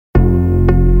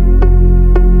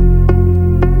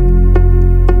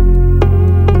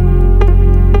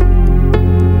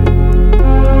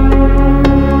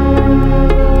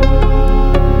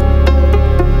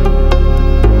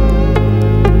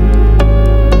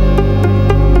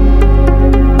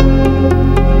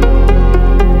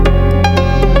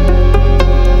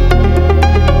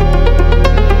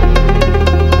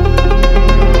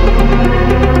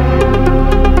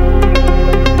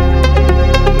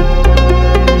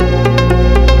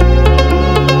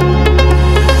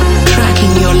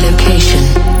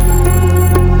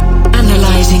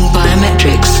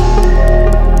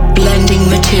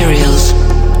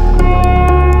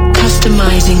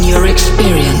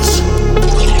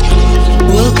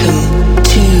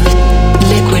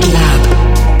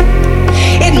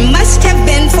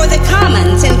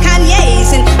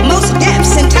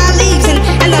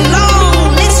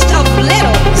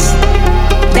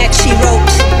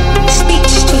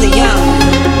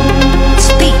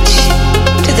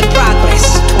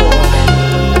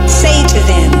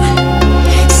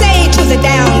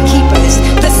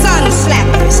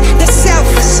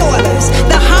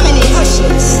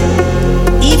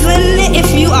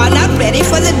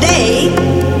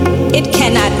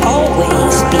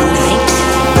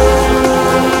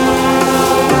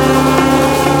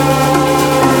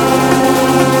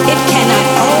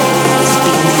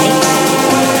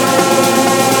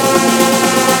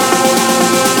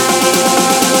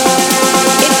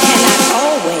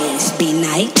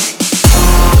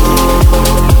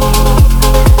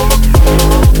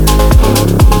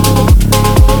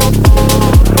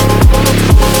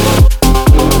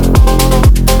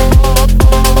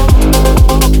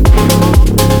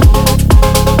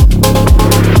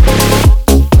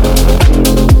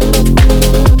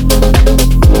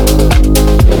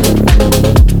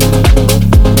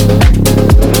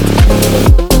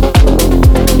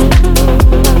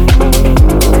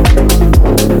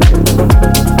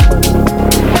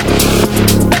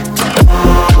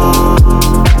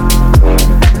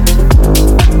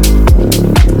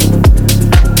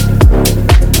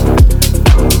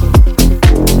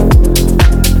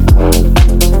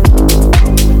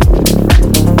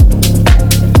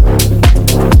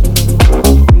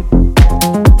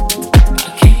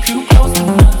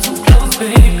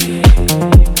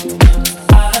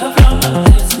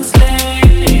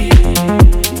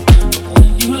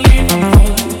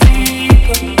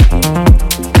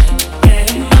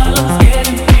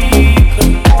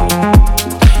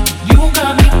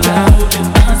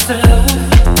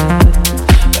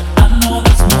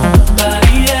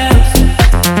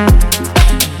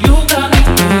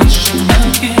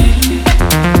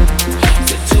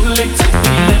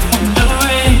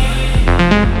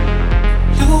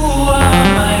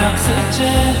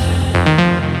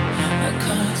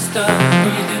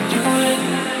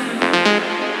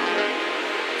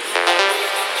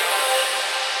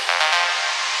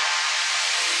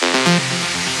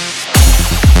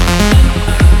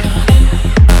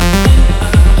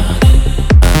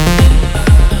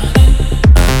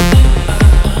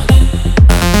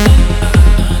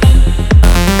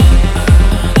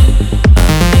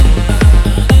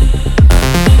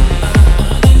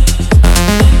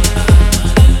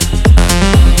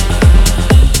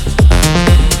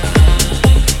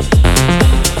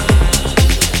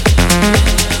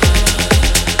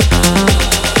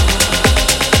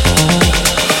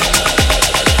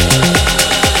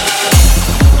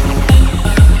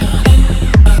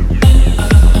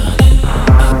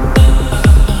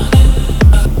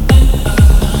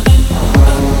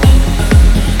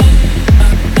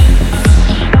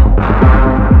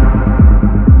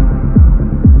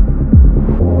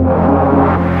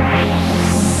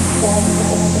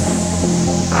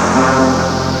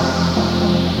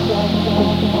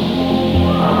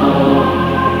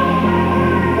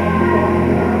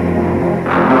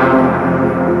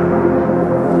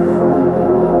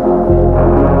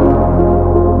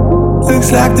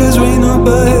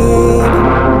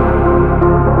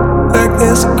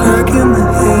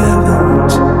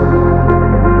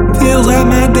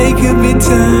be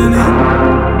turning.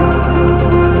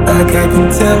 Like I can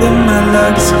tell that my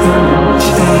luck's gonna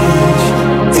change.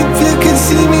 If you could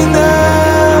see me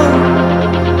now,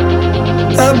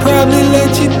 I'd probably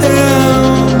let you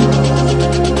down,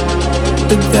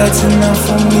 but that's enough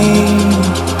for me.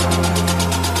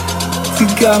 You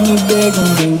got me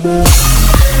begging, baby.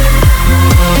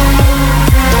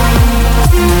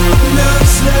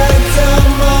 Looks like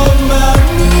I'm on my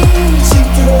knees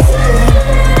again.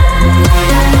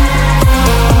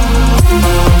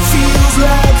 Feels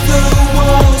like the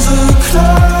walls are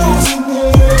closing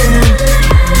in.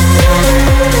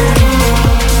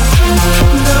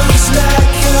 Looks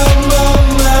like I'm on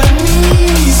my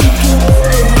knees again.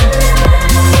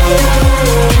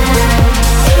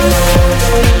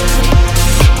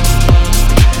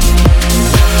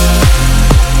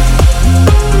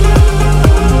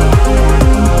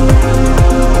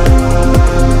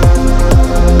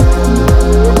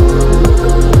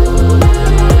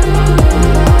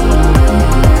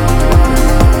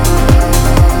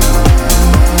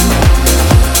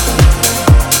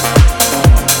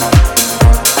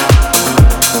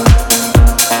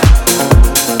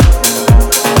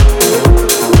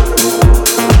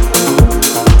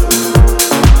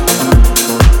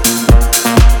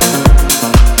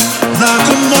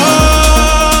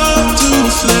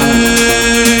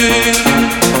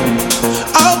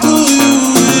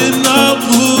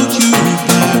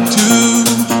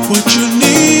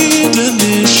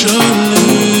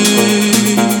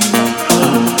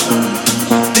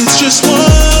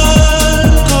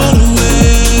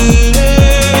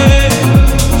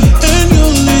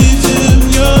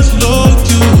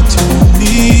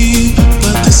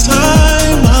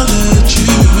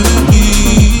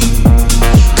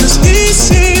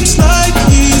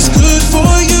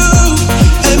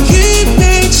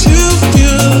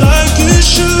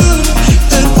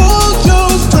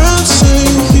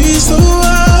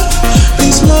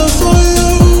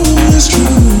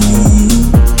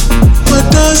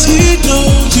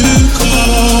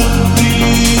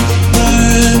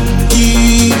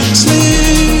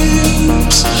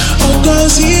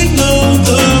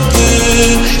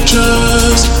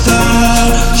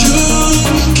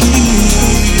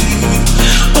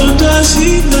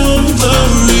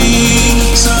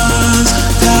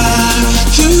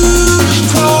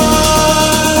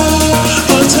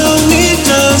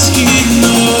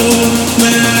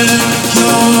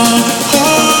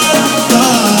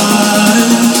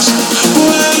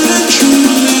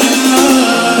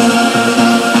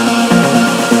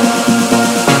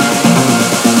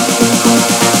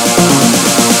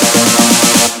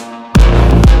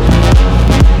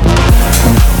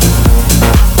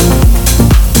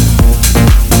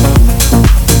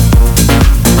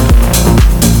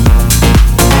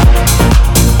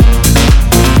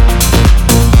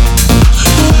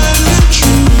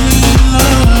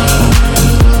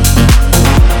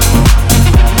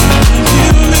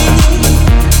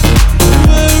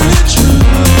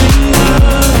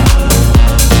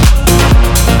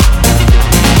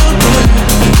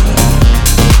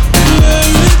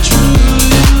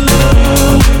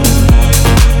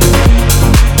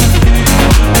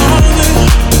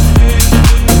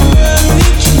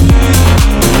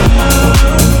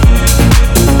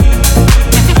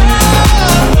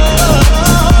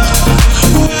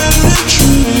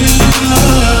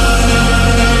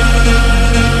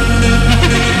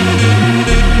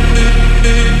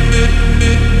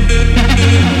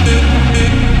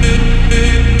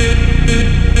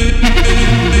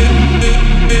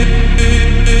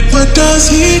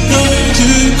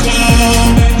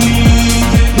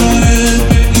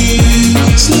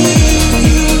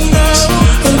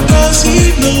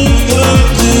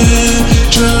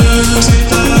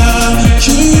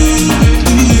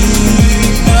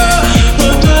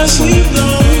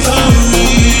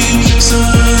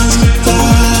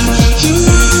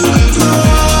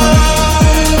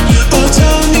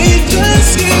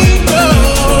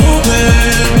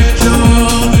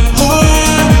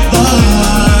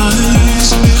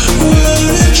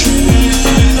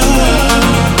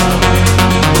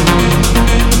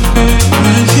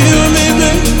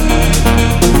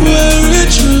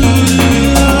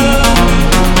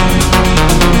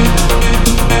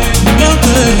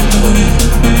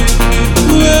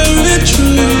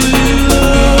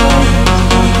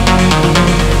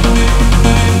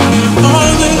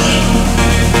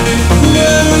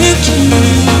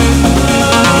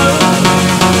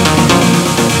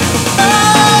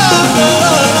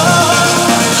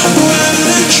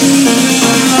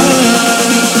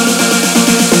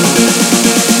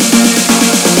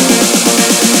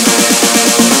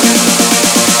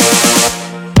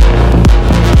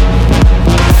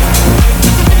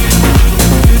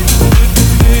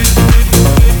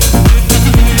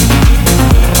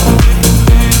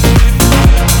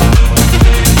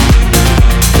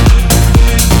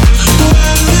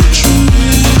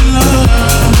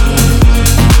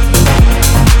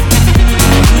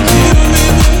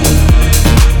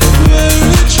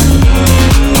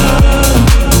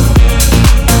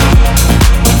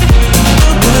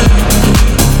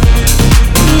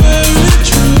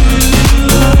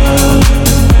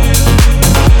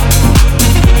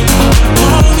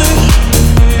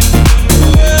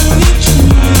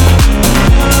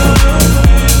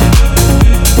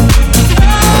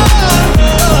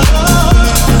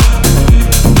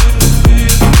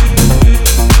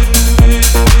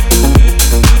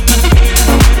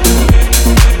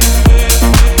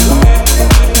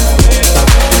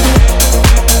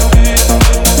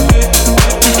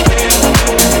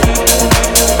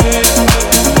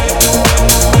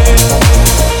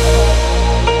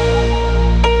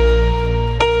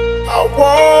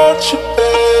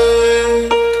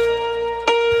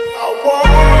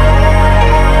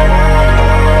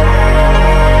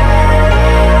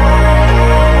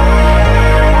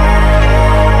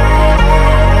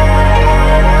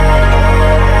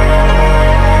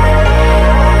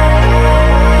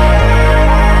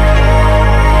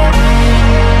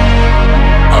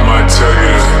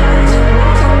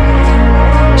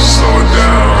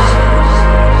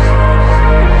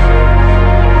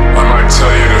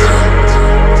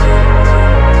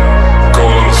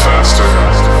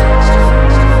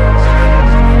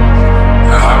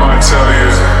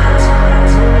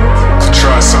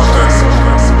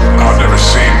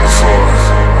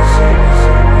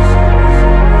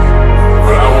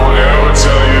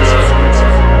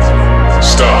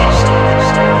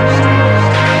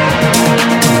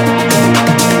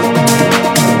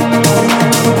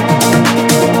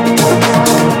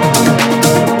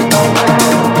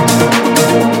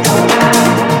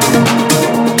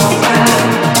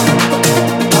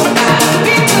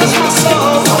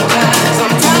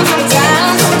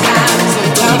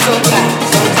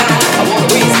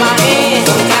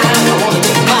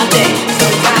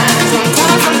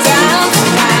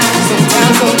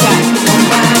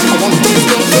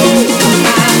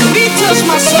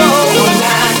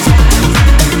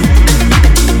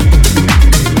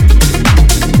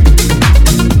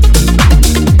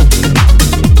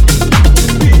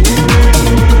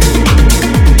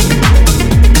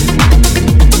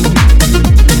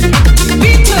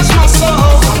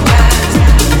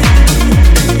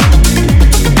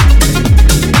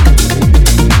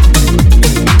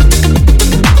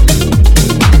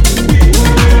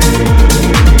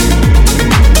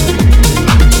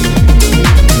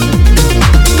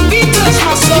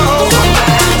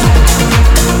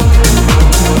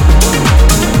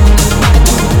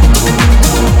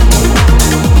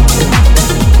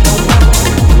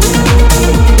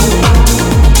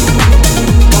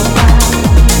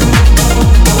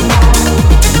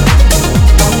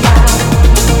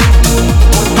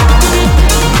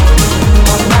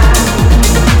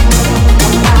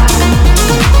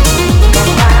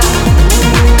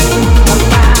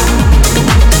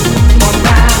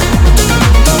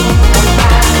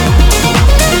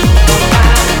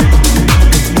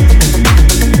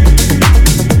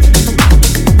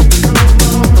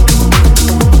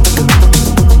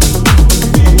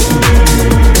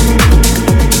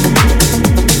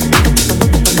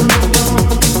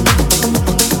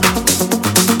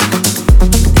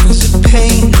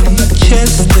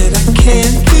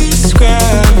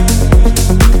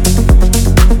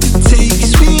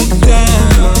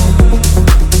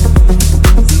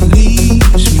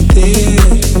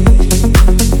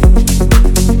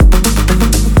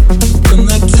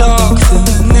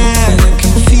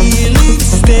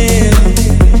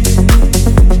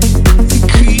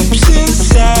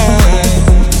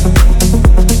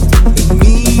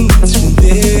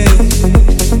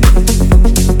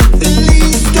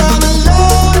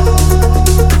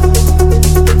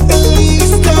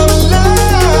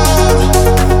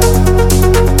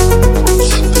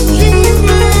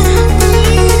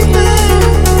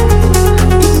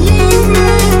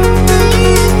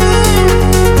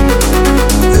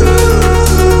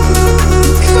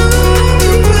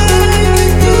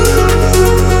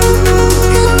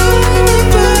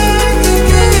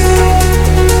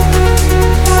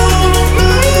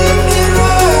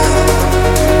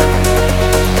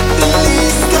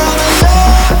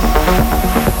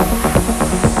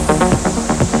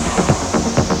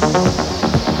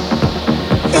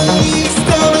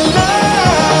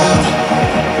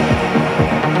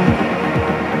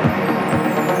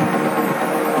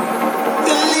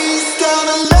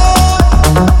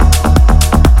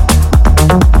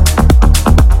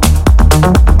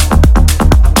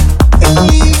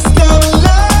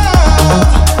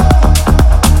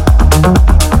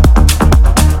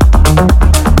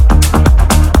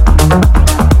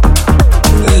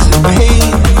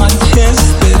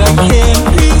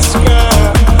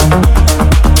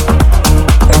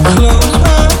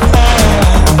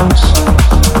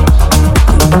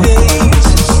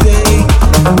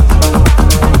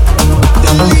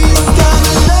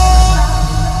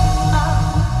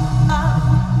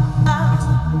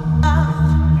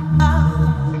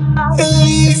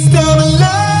 least I'm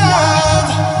alive.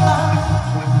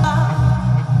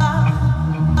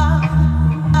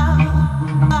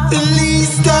 At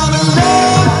least I'm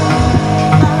alive.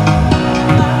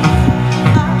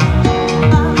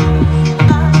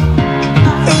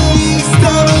 At least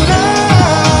I'm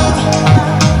alive.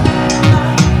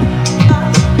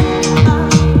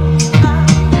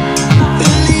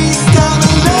 At least I'm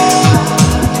alive.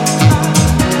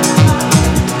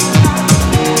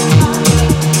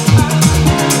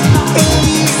 At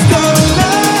least I'm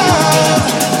alive.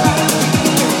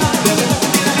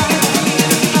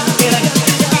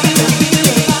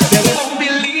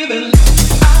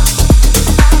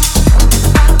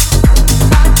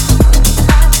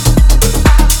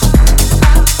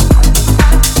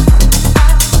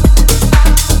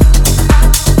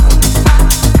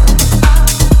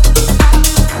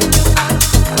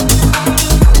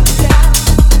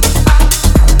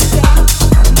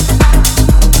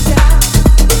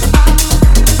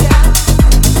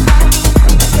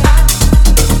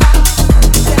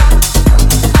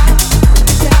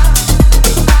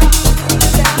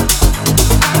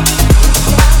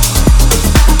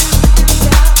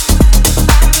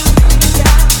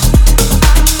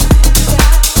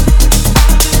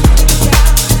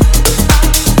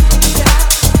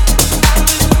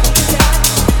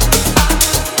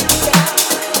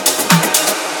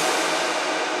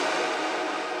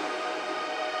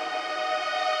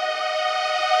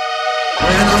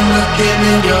 When I'm looking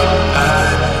in your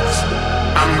eyes,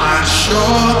 I'm not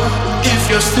sure if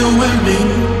you're still with me.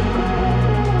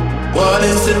 What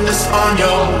is it that's on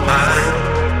your mind?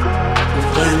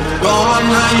 When you're gone,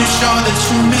 are you sure that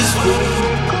you miss me?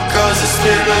 'Cause it's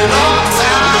been a long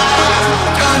time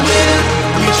coming.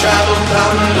 We traveled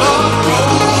down the long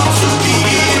road to be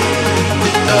here.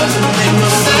 It doesn't make no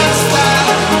sense that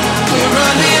we're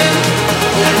running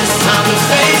when it's time to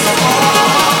face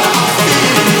all our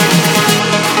fears.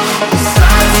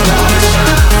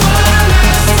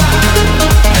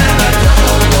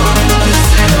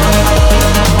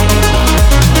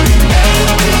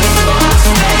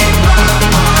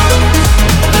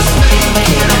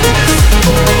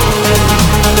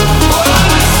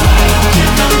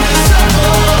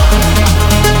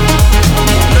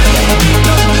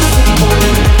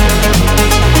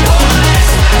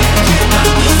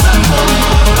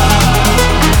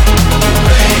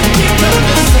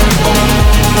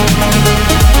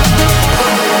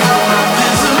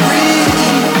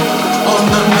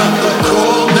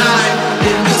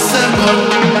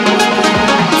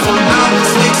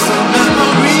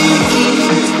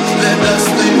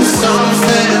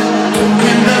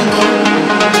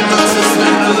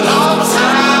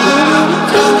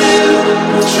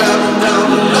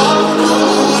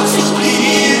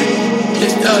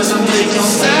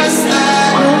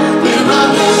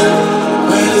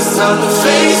 On the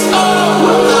face of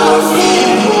our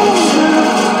fears,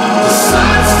 the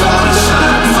sun starts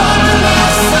shining for the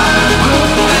last time,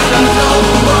 and I know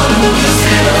what we're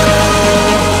saying.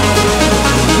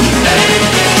 We made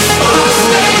this for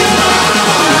stay in my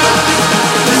heart,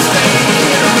 let's stay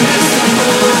here and listen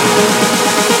more.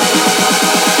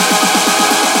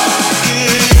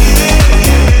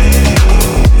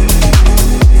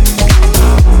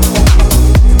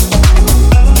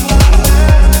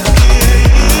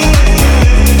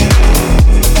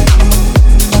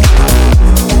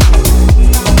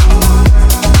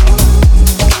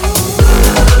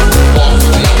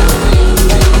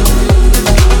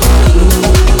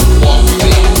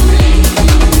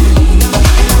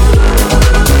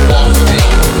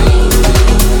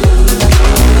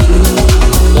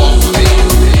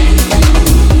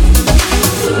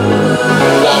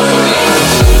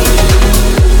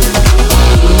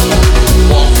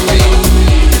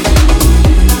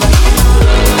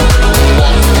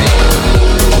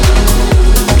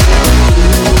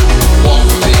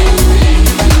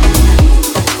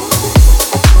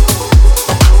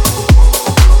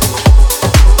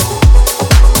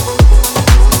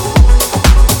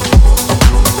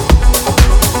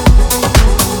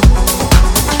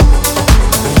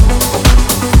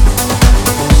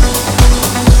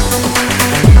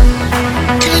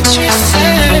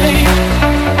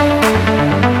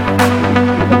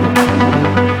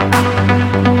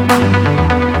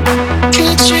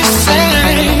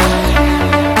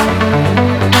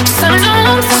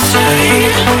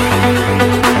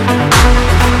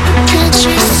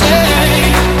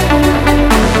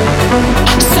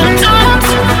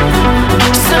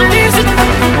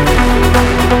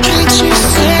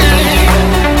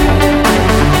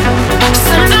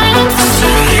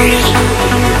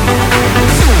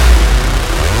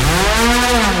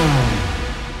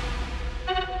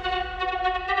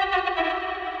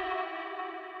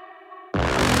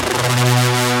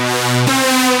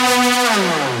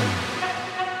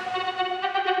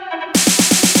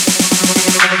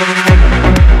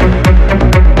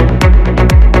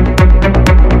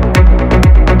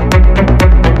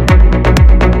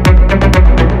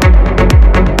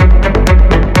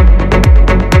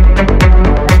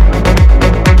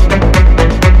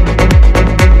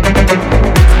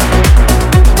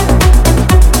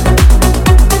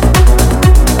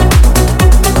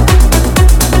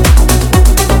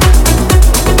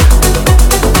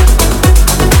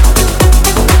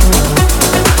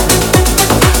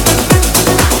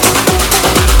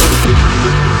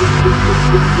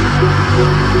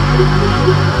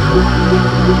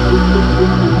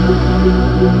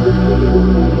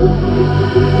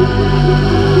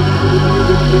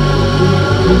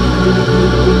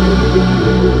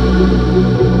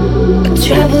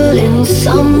 Traveling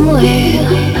somewhere,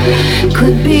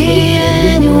 could be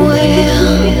anywhere.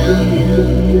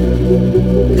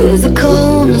 There's a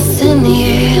coldness in the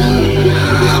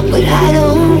air, but I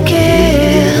don't care.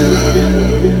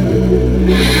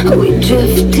 We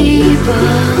drift deeper,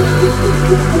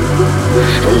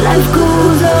 life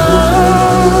goes on.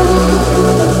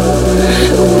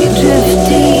 We drift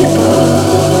deeper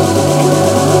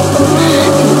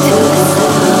into the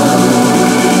sun.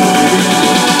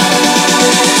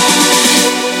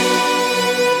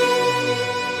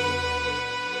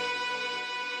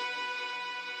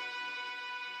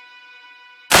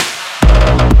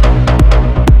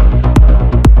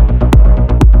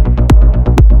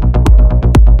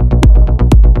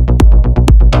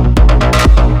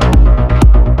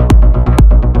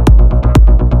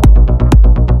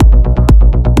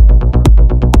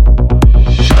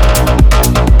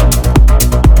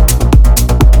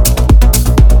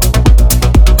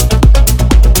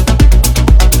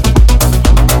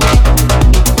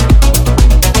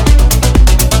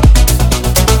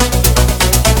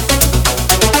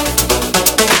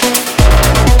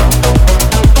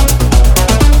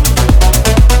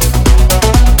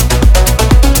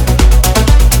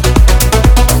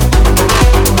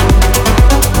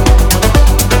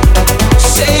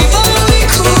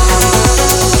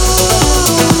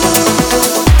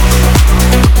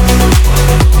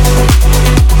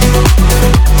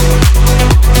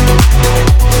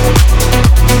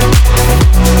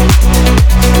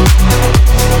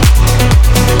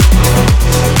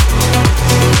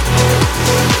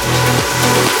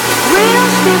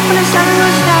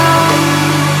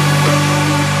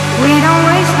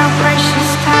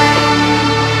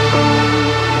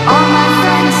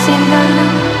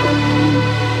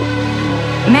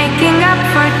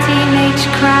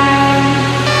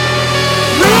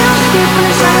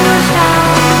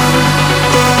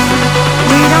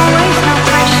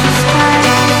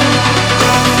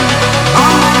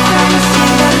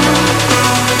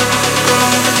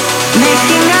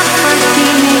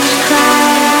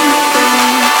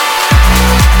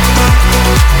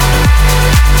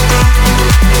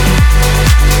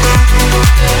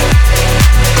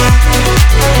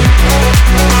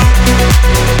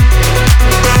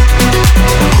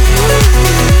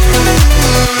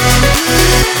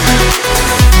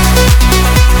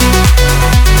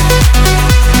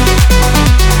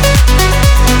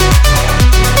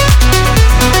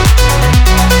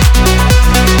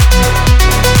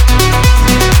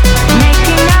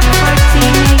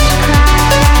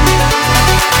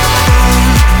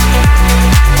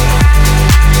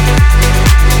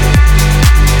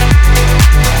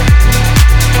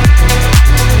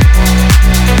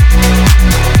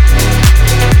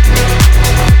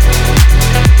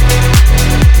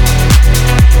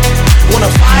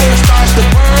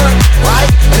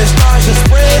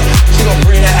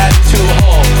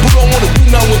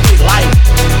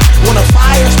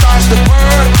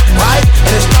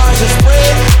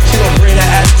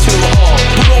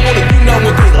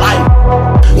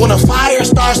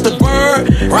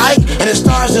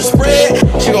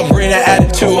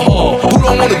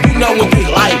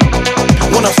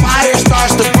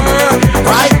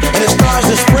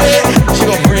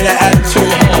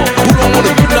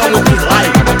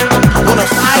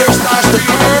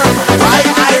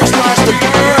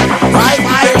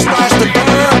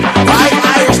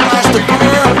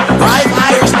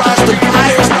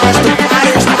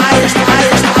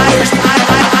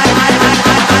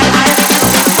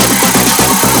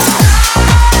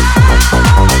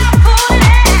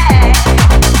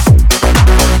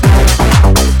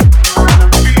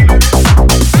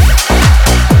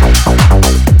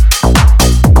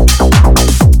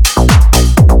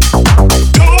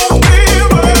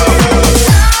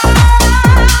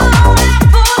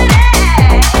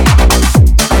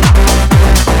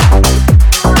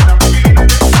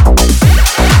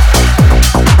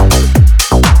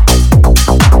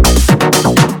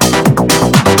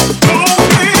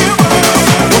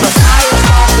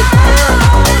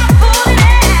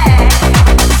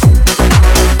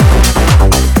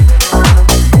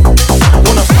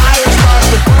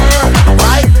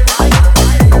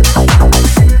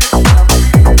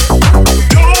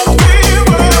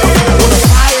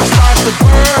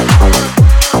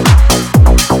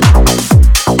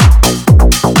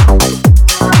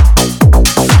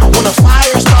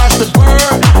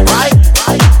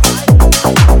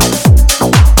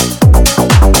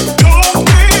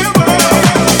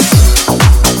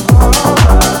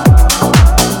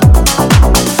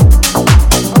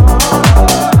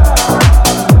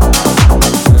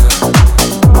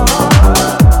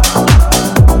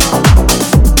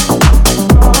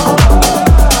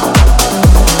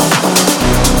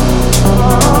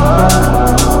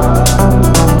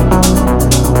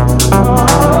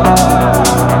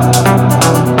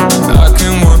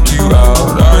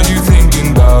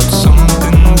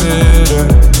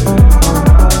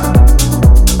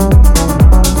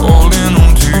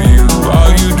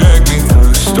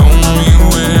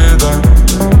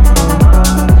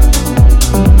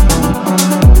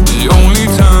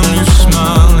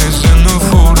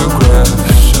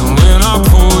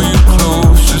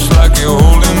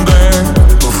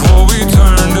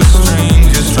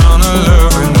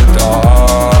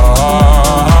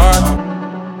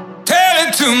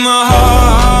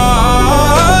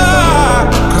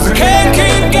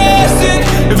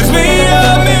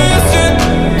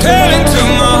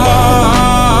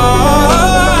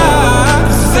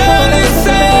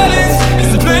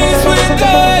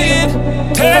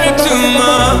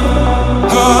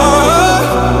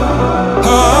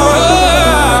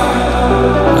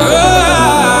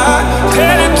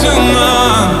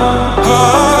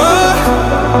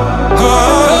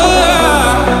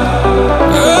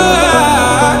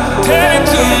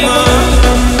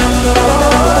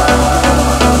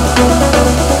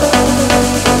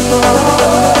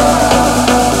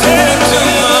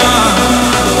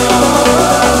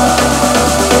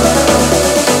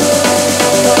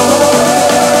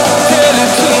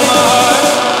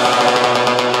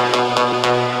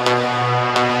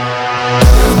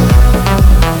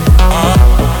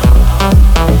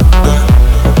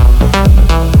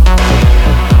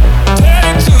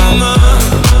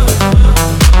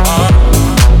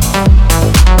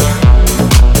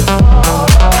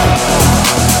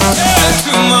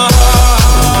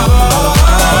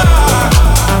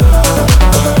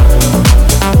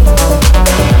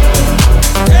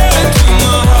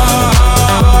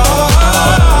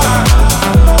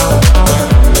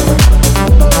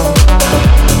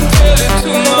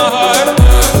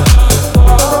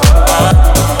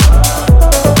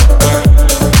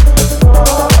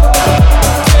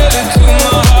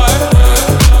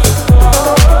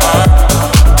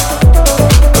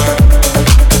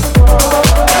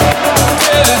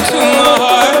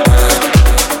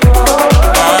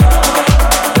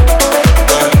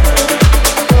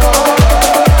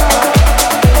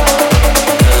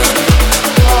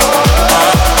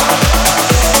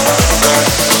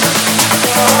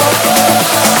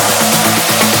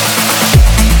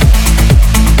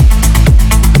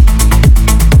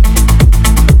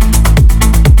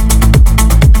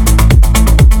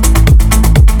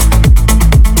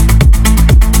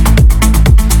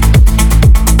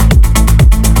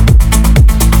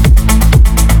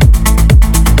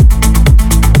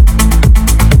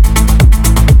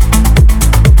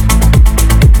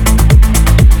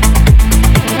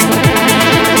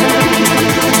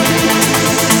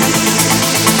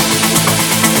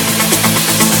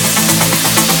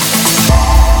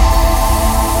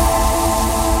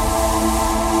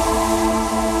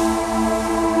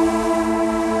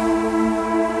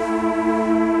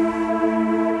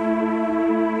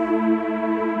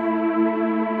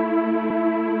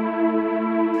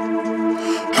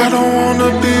 I don't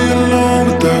wanna be alone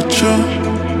without you.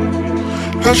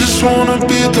 I just wanna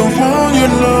be the one you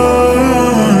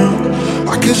love.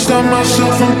 I can't stop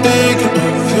myself from thinking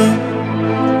of you.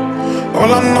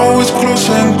 All I know is close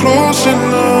and close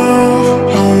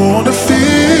enough. I wanna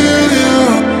feel you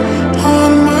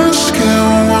on my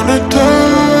skin, wanna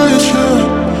touch you.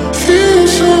 Feel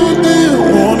so near,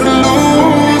 wanna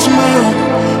lose my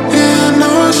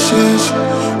innocence.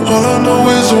 All I know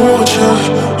is I want you.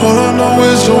 All I know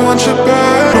is I want you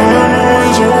back. All I know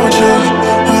is I want you.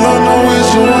 All I know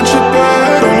is I want you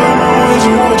back. All I know is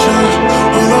I want you.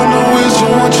 All I know is I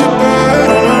want you back.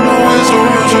 All I know is I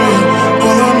want you.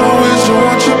 All I know is I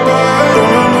want you back.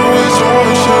 All I know is I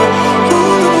want you. All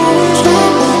I know is I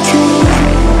want you.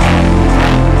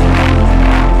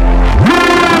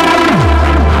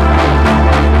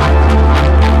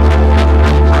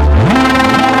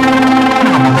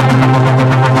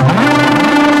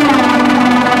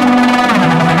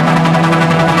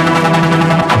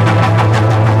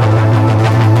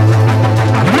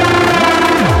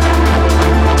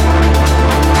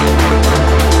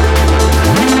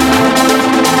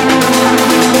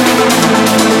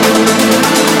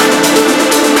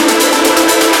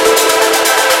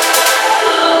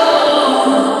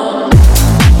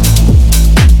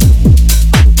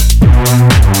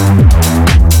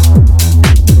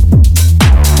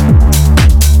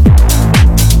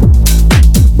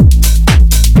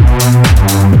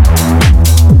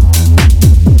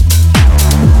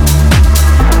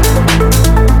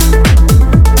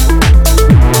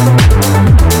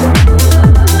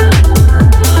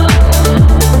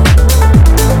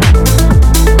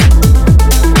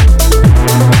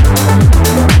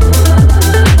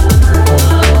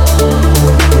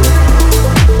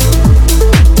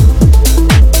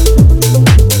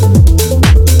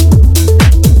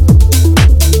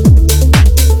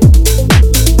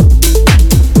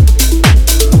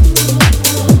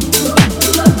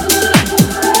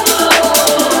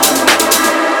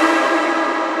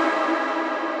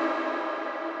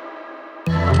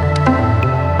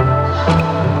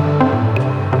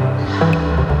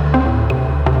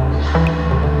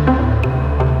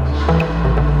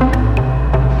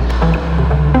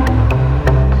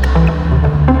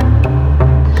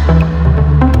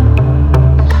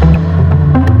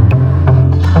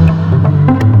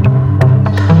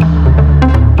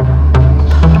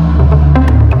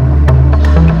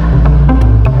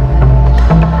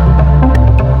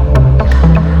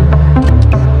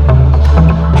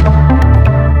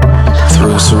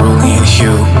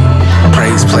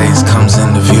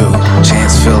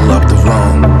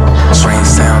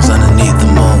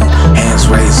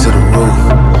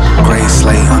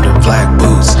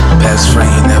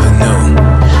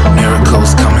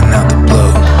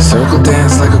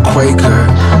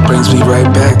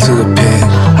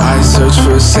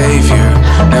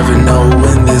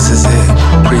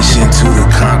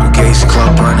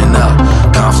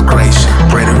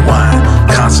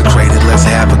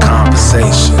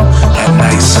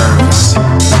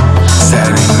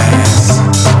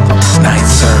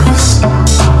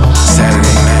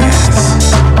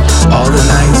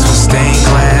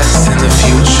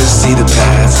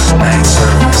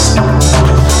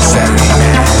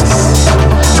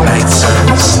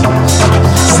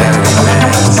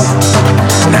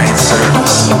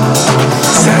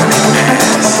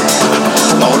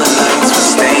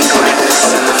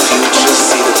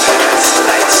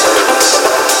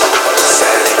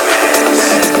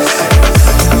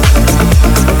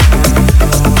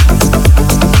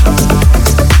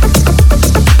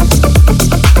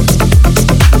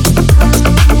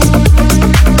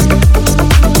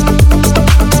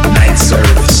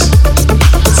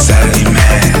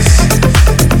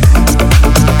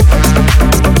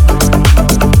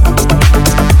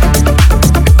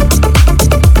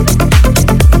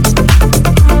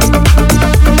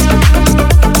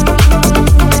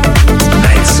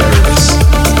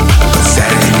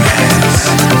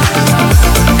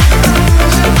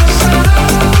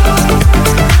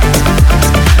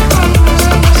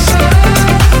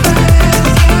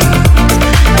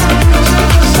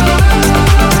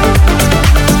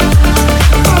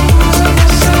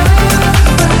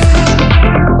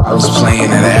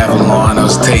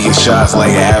 Shots like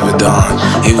Avedon.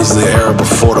 It was the era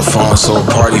before the phone, so a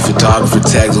party photographer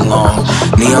tagged along.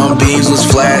 Neon beams was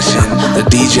flashing, the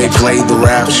DJ played the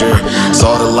rapture.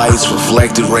 Saw the lights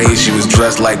reflected rays, she was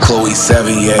dressed like Chloe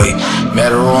Sevigny.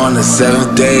 Met her on the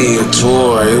 7th day of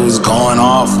tour, it was going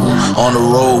awful. On the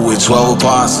road with 12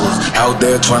 apostles, out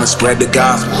there trying to spread the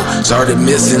gospel. Started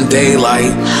missing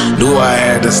daylight, knew I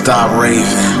had to stop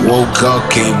raving. Woke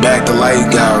up, came back to life,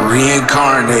 got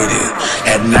reincarnated.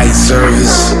 at night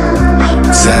service,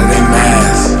 Saturday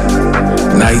mass,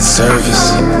 night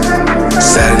service,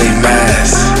 Saturday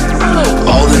mass.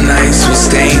 All the nights with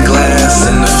stained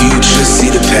glass, in the future see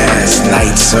the past.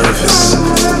 Night service,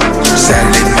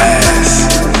 Saturday mass,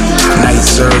 night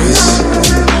service,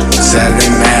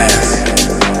 Saturday mass,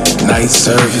 night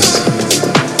service,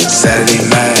 Saturday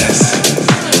mass.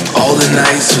 All the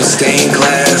nights with stained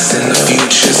glass, in the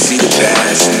future see the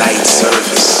past. Night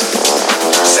service,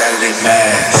 Saturday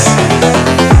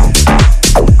mass.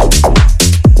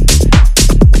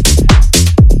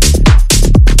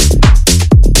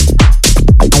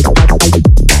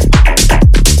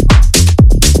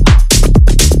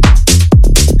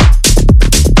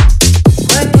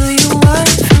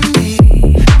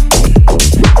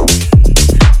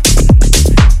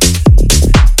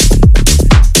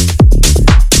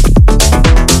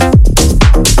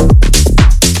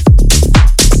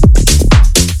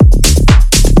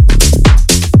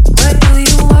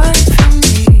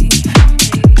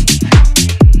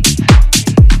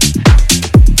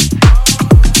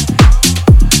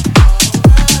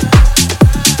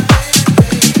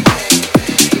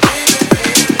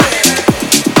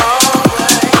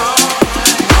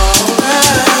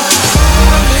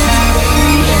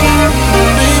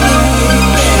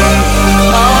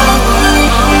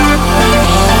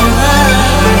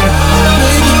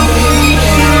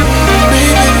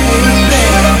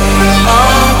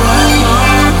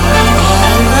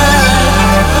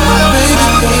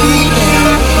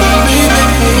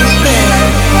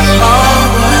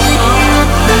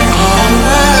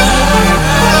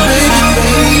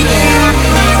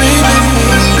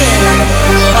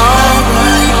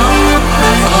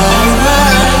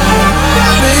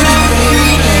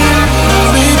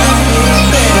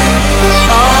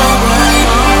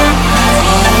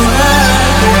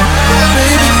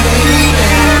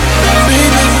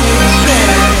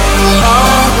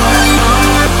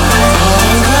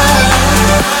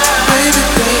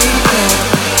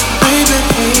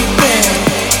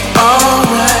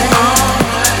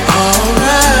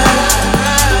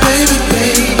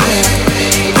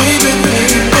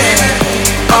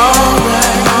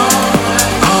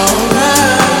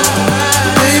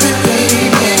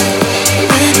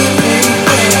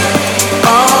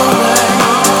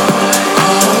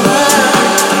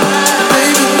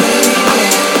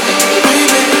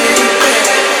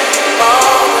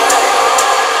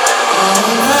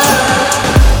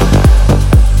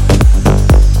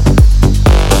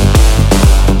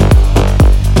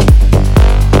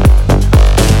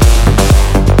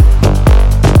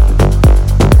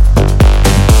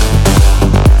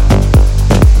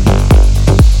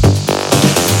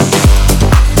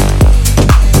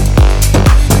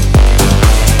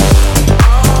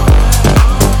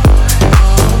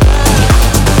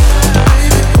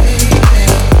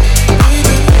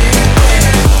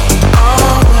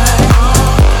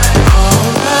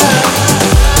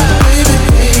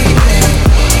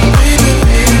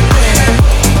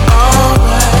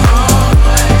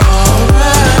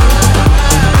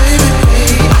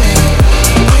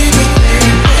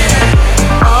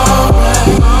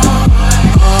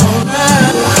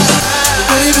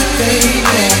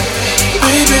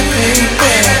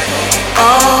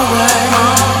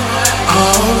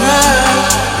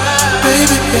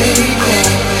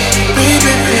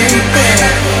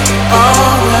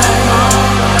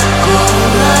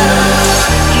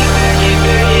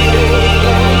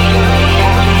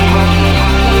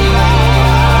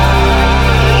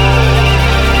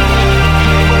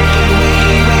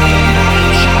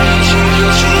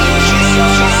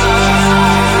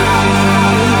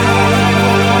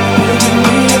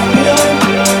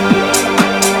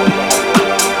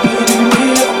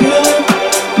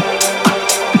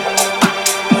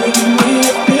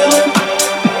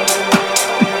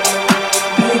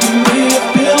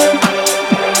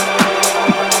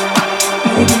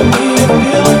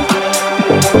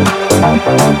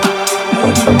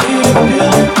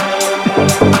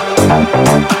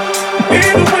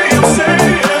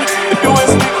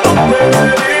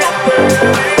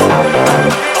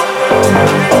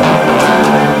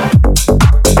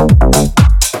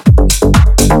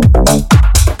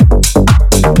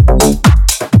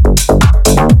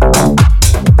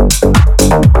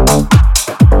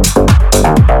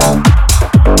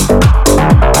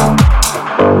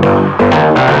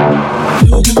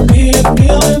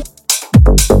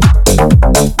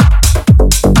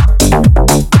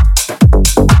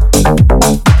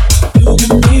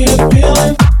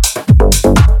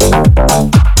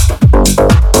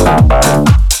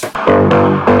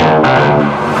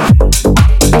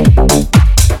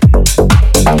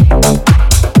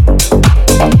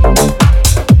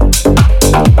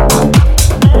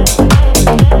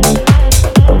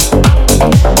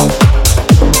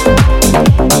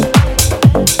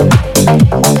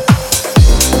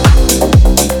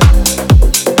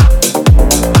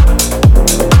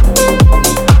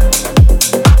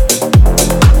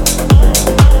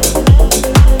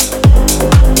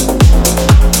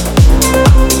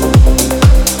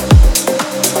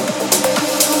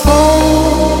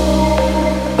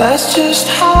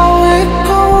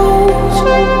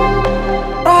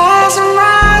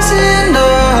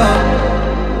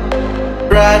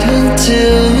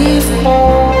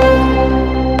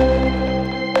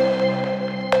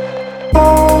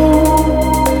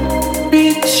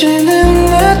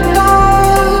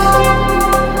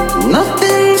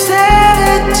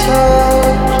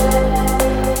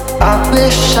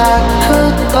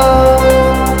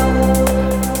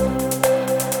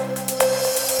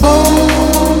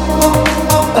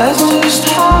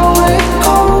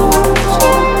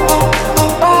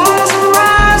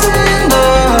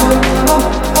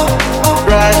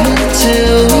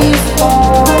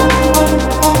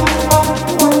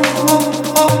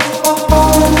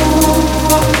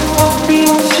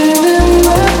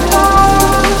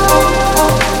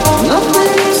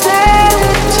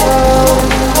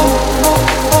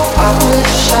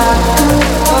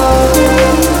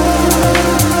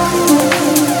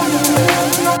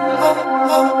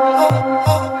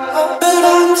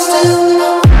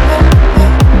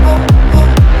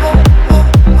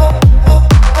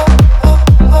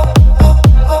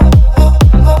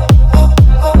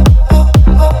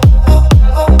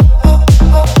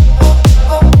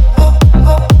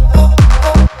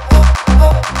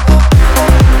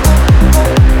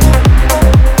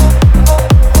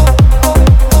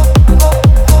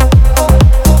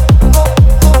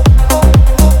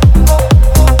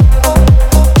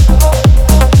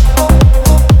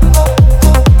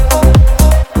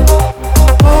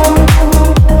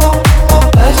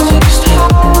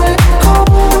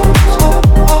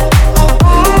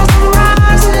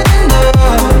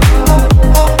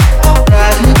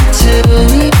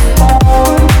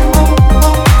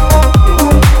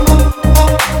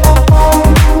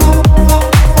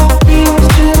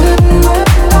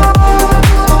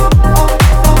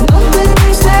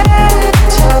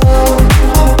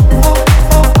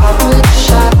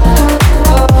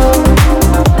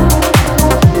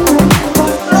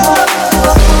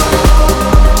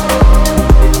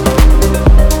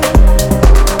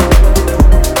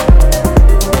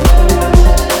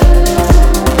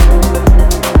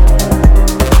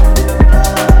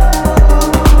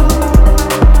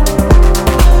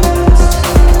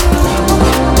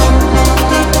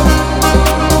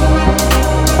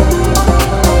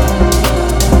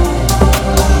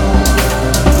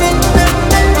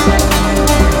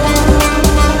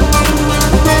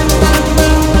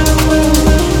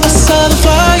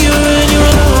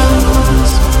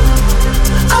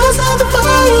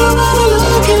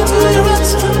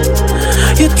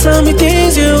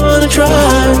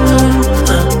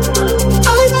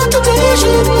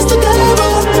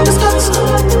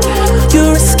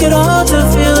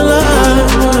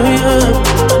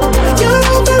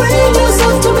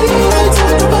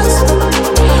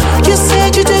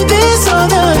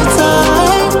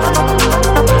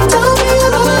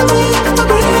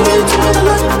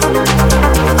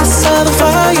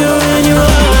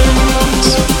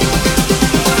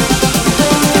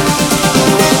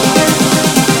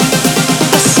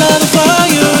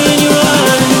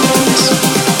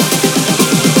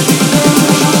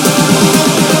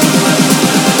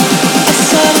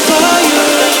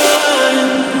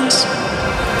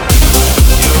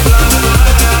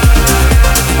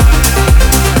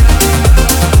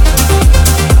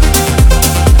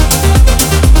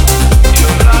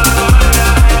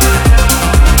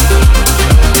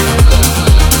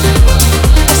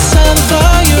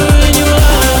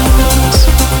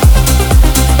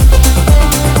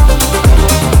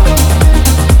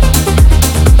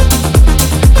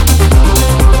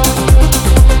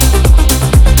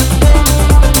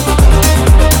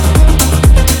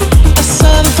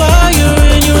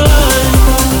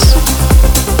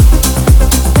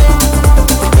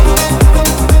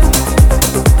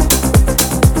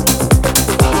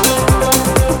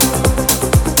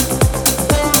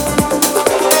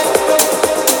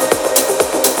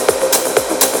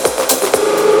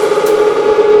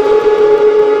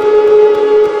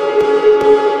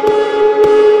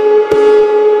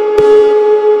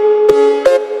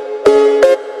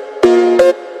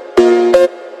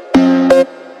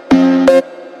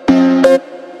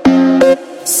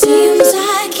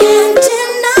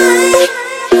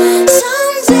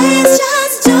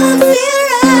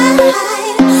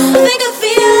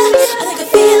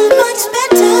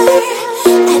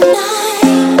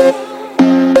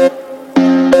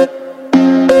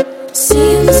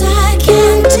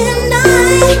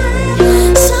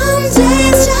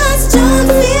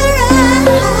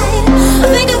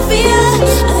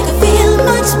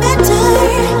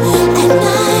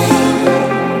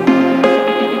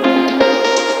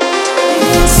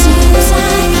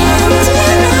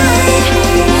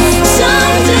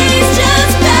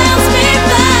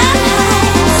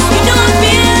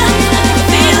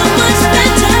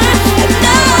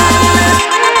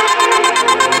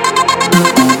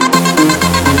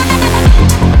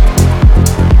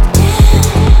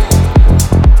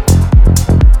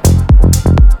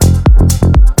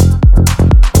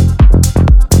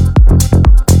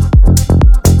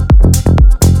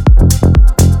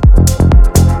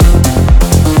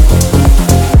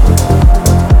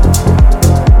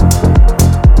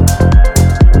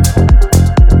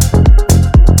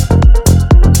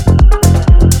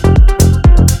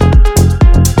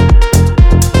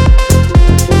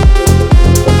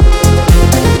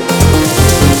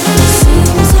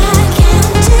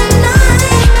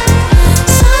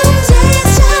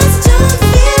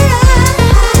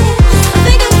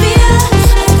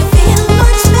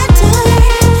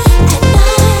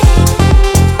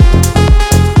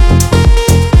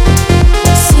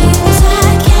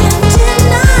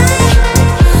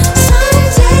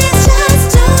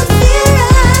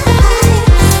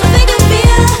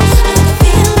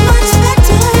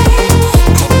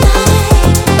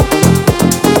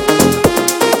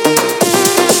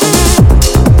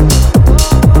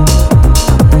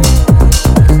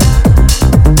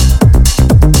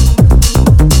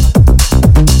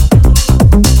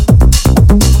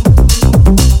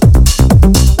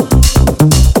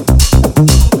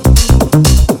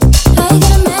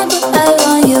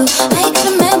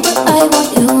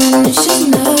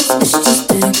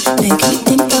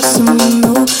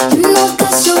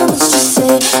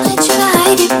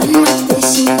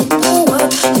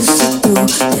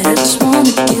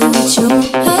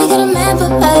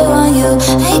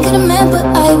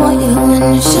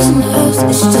 just nerves,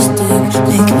 it's just deep,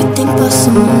 making me think about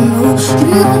someone new. You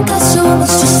know I got so much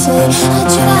to say, I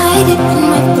try to hide it in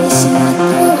my face and I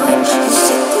know what you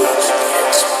said, but I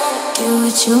just wanna get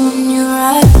with you when you're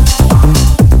right.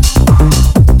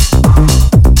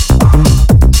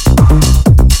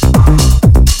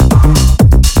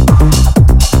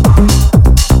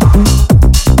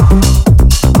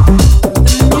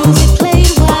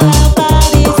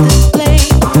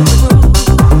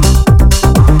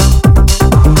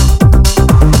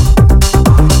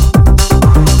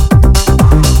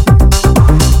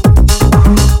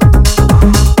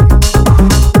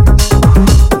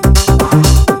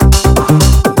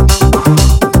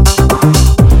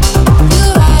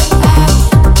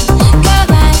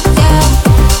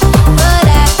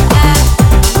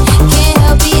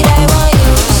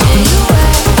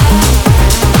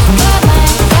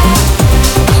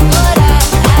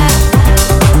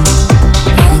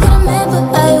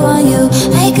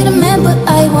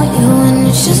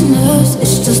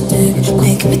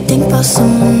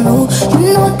 Someone new, you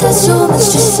know I got so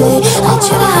much to say. I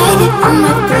try to hide it in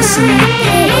my face and you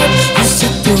know what you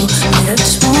should do. I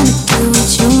just wanna get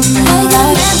with you. I gotta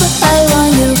remember I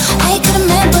want you. I gotta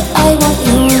remember I want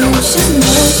you. And it's just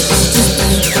nerves, it's just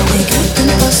me. Make me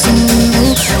think about someone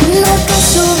new. You know I got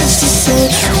so much to say.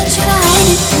 I try to hide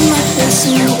it in my face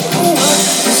and you know what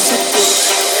you should do.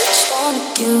 I just wanna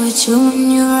get with you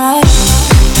when you're right.